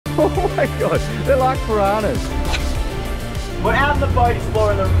Oh my god, they're like piranhas. We're out in the boat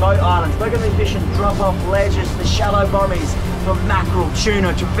exploring the remote islands. We're going to be fishing drop-off ledges, the shallow bobbies, from mackerel,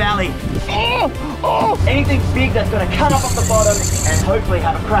 tuna, trevally. Anything big that's going to come up off the bottom and hopefully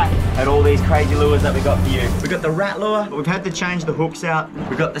have a crack at all these crazy lures that we got for you. We've got the rat lure, but we've had to change the hooks out.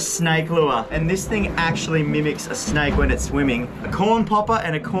 We've got the snake lure, and this thing actually mimics a snake when it's swimming. A corn popper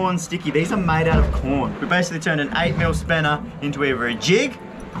and a corn sticky. These are made out of corn. We basically turned an 8mm spanner into either a jig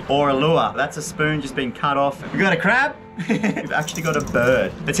or a lure. That's a spoon just been cut off. We've got a crab. We've actually got a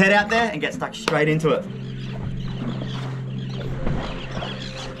bird. Let's head out there and get stuck straight into it.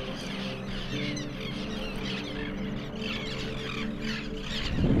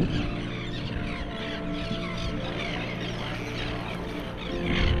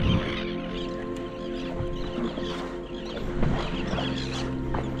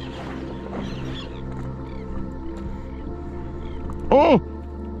 Oh!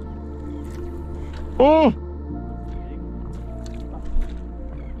 Oh!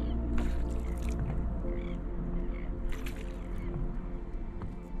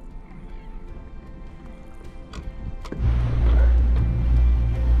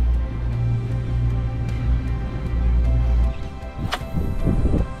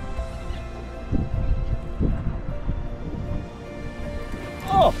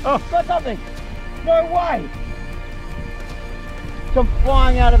 Oh, got something. No way. Come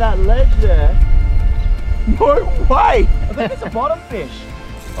flying out of that ledge there. No way! I think it's a bottom fish.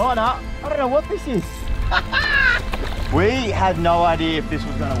 Oh no, I don't know what this is. We had no idea if this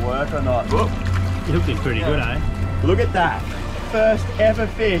was going to work or not. Look. It looking pretty good, eh? Look at that. First ever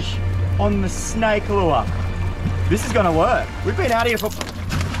fish on the snake lure. This is going to work. We've been out here for...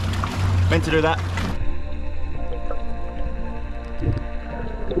 Meant to do that.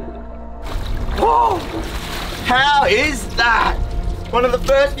 Whoa! How is that? One of the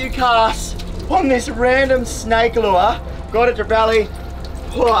first few casts on this random snake lure. Got it to belly.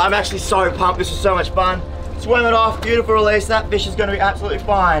 Oh, I'm actually so pumped. This was so much fun. Swim it off, beautiful release. That fish is going to be absolutely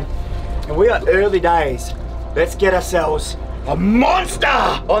fine. And we are early days. Let's get ourselves a monster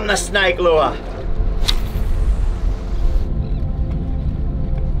on the snake lure.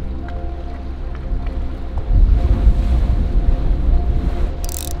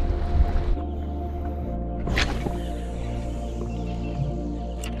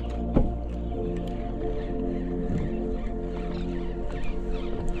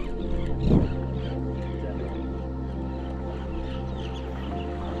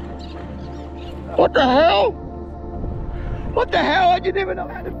 What the hell? What the hell? I didn't even know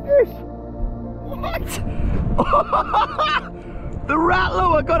how to fish. What? The rat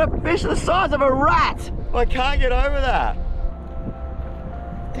lure got a fish the size of a rat. I can't get over that.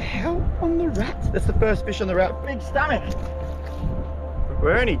 What the hell on the rat? That's the first fish on the rat. Big stomach.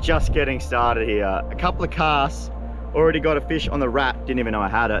 We're only just getting started here. A couple of casts, already got a fish on the rat. Didn't even know I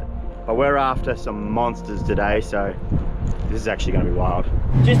had it. But we're after some monsters today, so this is actually going to be wild.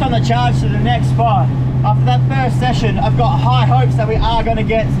 Just on the charge to the next spot. After that first session, I've got high hopes that we are going to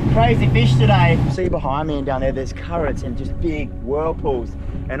get some crazy fish today. See behind me and down there, there's currents and just big whirlpools.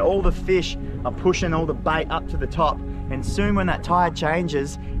 And all the fish are pushing all the bait up to the top. And soon when that tide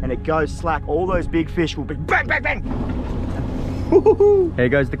changes and it goes slack, all those big fish will be bang, bang, bang. Here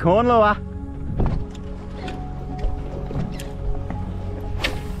goes the corn lure.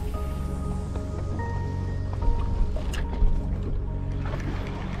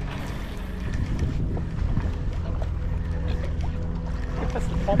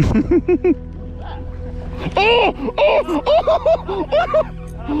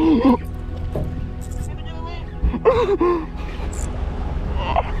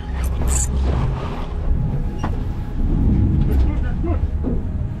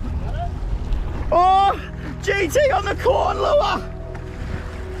 Oh, GT on the corn lure!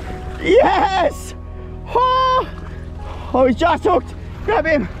 Yes! Oh, he's just hooked. Grab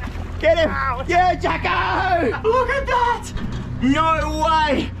him. Get him. Yeah, Jacko! Look at that! No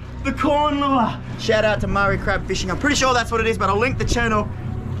way! The corn lure. Shout out to Murray Crab Fishing. I'm pretty sure that's what it is, but I'll link the channel.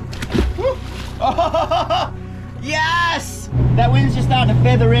 Oh, yes! That wind's just starting to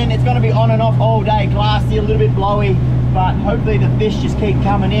feather in. It's going to be on and off all day. Glassy, a little bit blowy, but hopefully the fish just keep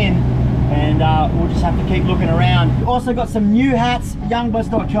coming in, and we'll just have to keep looking around. We've also got some new hats,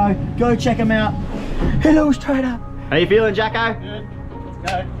 youngbuzz.co. Go check them out. Hello, Stryda. How you feeling, Jacko? Good.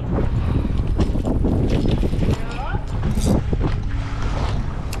 Let's go.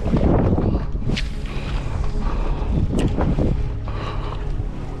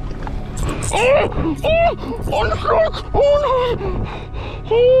 Oh, the shark! Oh no!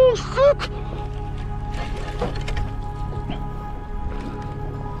 Oh, sick!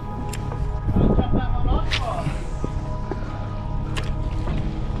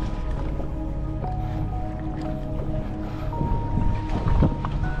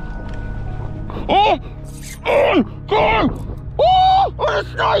 a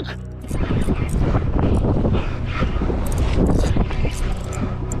snake!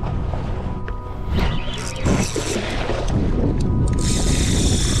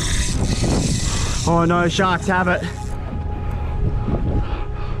 Oh no, sharks have it.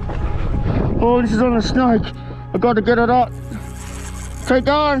 Oh, this is on a snake. I got to get it up. Keep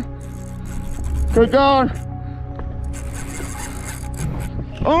going. Keep going.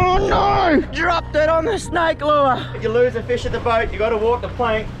 Oh no! Dropped it on the snake lure. If you lose a fish at the boat, you got to walk the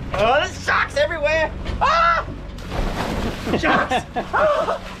plank. Oh, there's sharks everywhere. Ah! Sharks!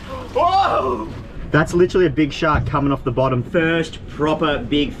 Whoa! That's literally a big shark coming off the bottom. First proper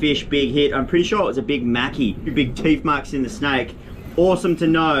big fish, big hit. I'm pretty sure it was a big mackie. Big teeth marks in the snake. Awesome to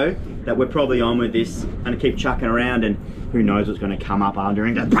know that we're probably on with this. I'm gonna keep chucking around and who knows what's gonna come up under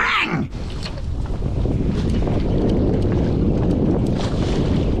and go bang!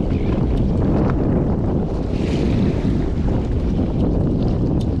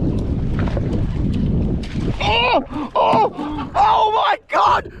 Oh my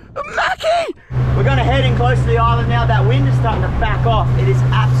God! Mackie! We're gonna head in close to the island now. That wind is starting to back off. It is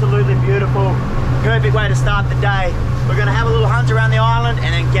absolutely beautiful. Perfect way to start the day. We're gonna have a little hunt around the island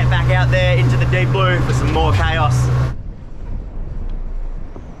and then get back out there into the deep blue for some more chaos.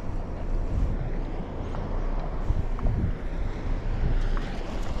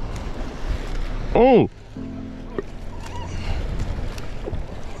 Oh!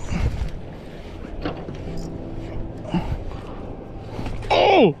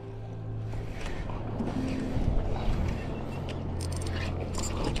 Oh!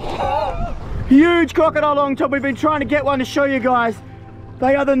 Huge crocodile long top. We've been trying to get one to show you guys.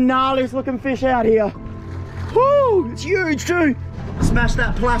 They are the gnarliest looking fish out here. Woo! It's huge too. Smash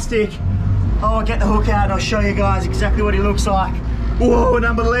that plastic. Oh, I'll get the hook out and I'll show you guys exactly what he looks like. Whoa, an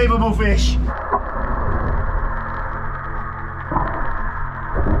unbelievable fish.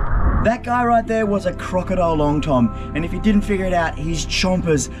 That guy right there was a crocodile long tom, and if you didn't figure it out, his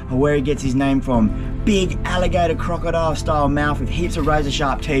chompers are where he gets his name from. Big alligator crocodile style mouth with heaps of razor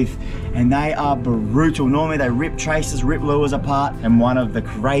sharp teeth, and they are brutal. Normally they rip traces, rip lures apart, and one of the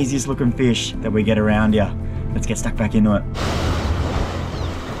craziest looking fish that we get around here. Let's get stuck back into it.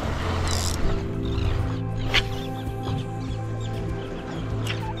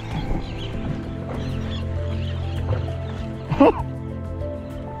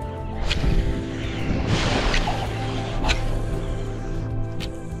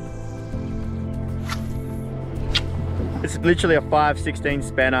 It's literally a 5/16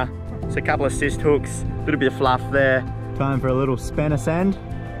 spanner. It's a couple of assist hooks, a little bit of fluff there. Time for a little spanner sand.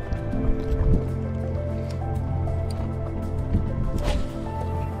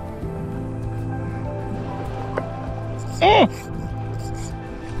 Oh!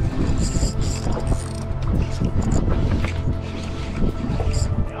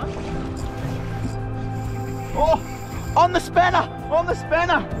 Oh! On the spanner! On the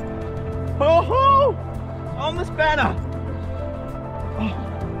spanner! Oh! On the spanner!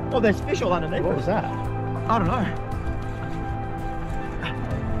 Oh, there's fish all underneath. What was that? I don't know.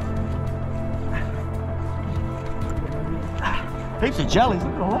 Heaps of jellies,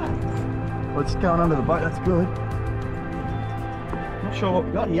 look at all that. Well, it's going under the boat, that's good. Not sure what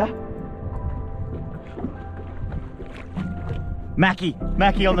we got here.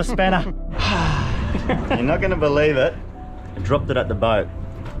 Mackie on the spanner. You're not gonna believe it. I dropped it at the boat.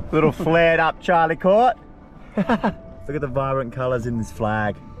 Little flared up Charlie caught. Look at the vibrant colours in this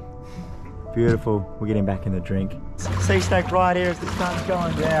flag. Beautiful. We're getting back in the drink. Sea snake right here as the sun's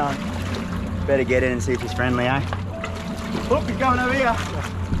going down. Better get in and see if he's friendly, eh? Look, he's going over here.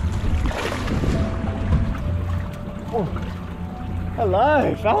 Oh.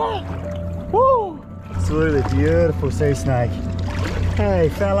 Hello, fella. Woo! Absolutely beautiful sea snake. Hey,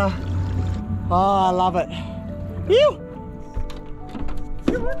 fella. Oh, I love it. Ew!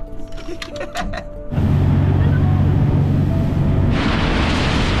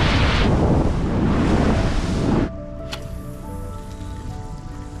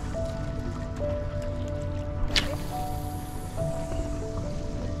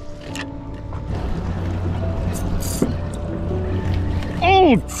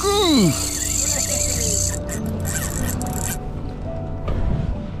 Oh,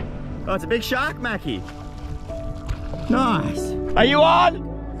 oh, it's a big shark, Mackie. Nice. Are you on?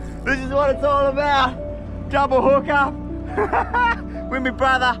 This is what it's all about. Double hook up with my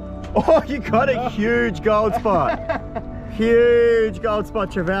brother. Oh, you got a huge gold spot. Huge gold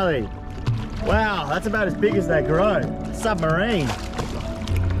spot trevally. Wow, that's about as big as they grow. Submarine.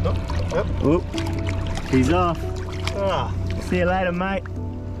 Oop. He's off. Oh, see you later, mate.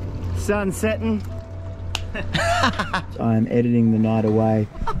 Sun setting. I am editing the night away.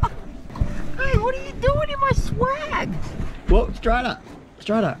 Hey, what are you doing in my swag? Well, Stryda,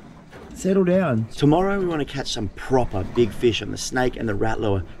 settle down. Tomorrow we want to catch some proper big fish on the snake and the rat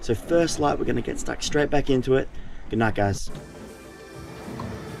lure. So first light, we're going to get stuck straight back into it. Good night, guys.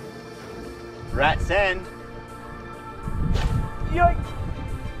 Rat send. Yoink.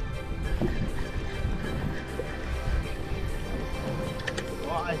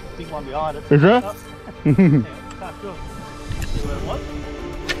 Oh, I think one behind it. Is there?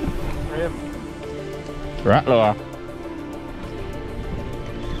 Rat lure.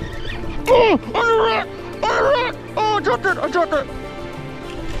 Oh, on the rat! On the rat! Oh, I dropped it! I dropped it!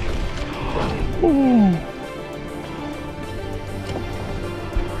 Oh.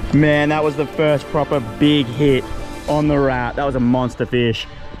 Man, that was the first proper big hit on the rat. That was a monster fish.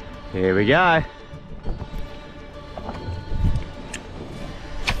 Here we go.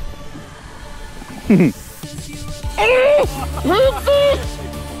 Go.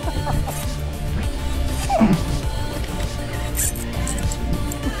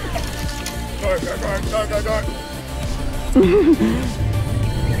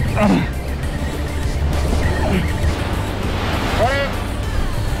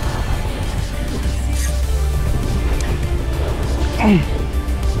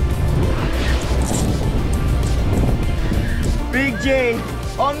 Big G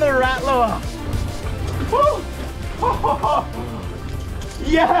on the rat lure. Woo!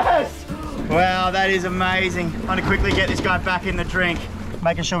 Yes! Wow, that is amazing. I'm gonna quickly get this guy back in the drink,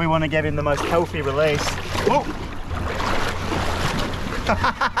 making sure we want to give him the most healthy release. Woo!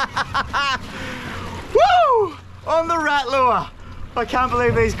 Woo! On the rat lure. I can't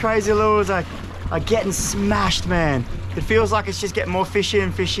believe these crazy lures are getting smashed, man. It feels like it's just getting more fishy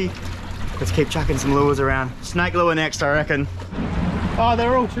and fishy. Let's keep chucking some lures around. Snake lure next, I reckon. Oh,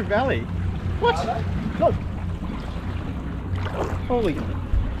 they're all trevally. What? Look. Holy.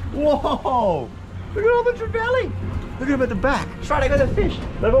 Whoa! Look at all the trevally. Look at them at the back. Try to go to the fish.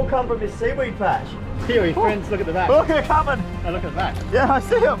 They've all come from this seaweed patch. Here, your friends, look at the back. Look, they're coming. Oh, look at the back. Yeah, I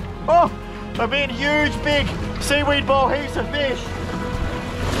see them. Oh, they're being huge, big seaweed ball heaps of fish.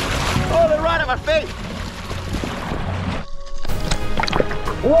 Oh, they're right at my feet.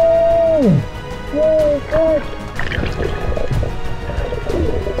 Whoa! Whoa, God.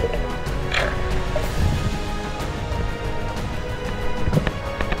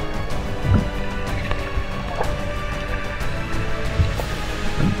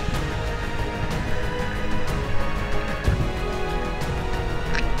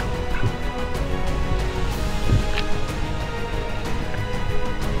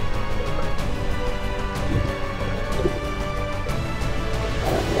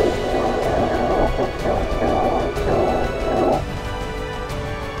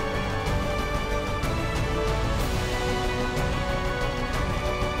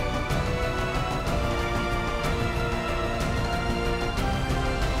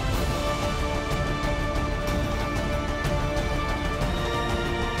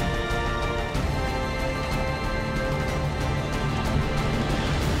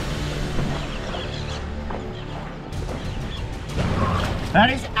 That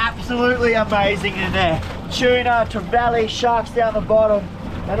is absolutely amazing in there. Tuna, trevally, sharks down the bottom,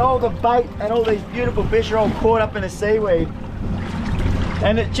 and all the bait and all these beautiful fish are all caught up in the seaweed.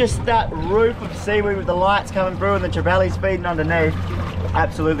 And it's just that roof of seaweed with the lights coming through and the trevallies feeding underneath.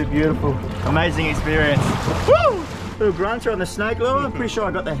 Absolutely beautiful. Amazing experience. Woo! Little grunter on the snake lure. I'm pretty sure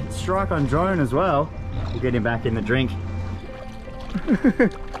I got the strike on drone as well. We'll get him back in the drink.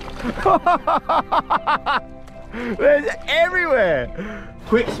 There's everywhere.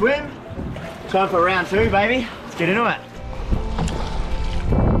 Quick swim. Time for round two, baby. Let's get into it.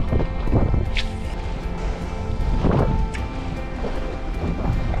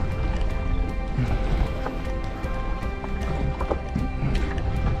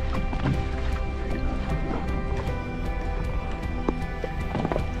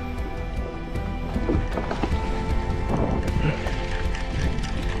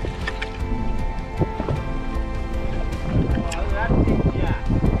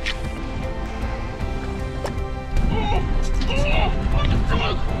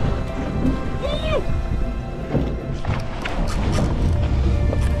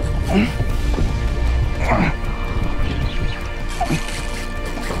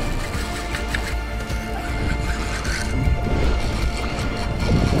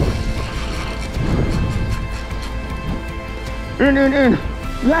 In.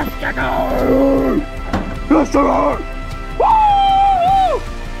 Let's go! Let's go! Woo!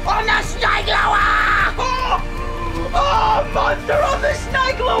 On the snake lure! Oh, monster on the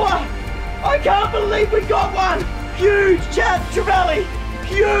snake lure! I can't believe we got one! Huge trevally!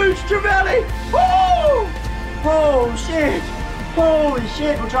 Huge trevally! Woo! Oh shit! Holy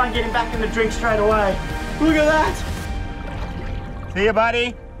shit! We'll try and get him back in the drink straight away. Look at that! See ya,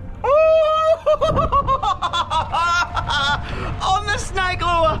 buddy. On the snake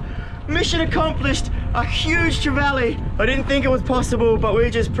lure! Mission accomplished! A huge trevally! I didn't think it was possible, but we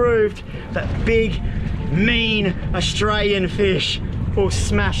just proved that big, mean Australian fish will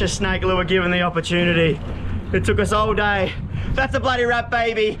smash a snake lure given the opportunity. It took us all day. That's a bloody wrap,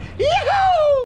 baby. Yee-hoo!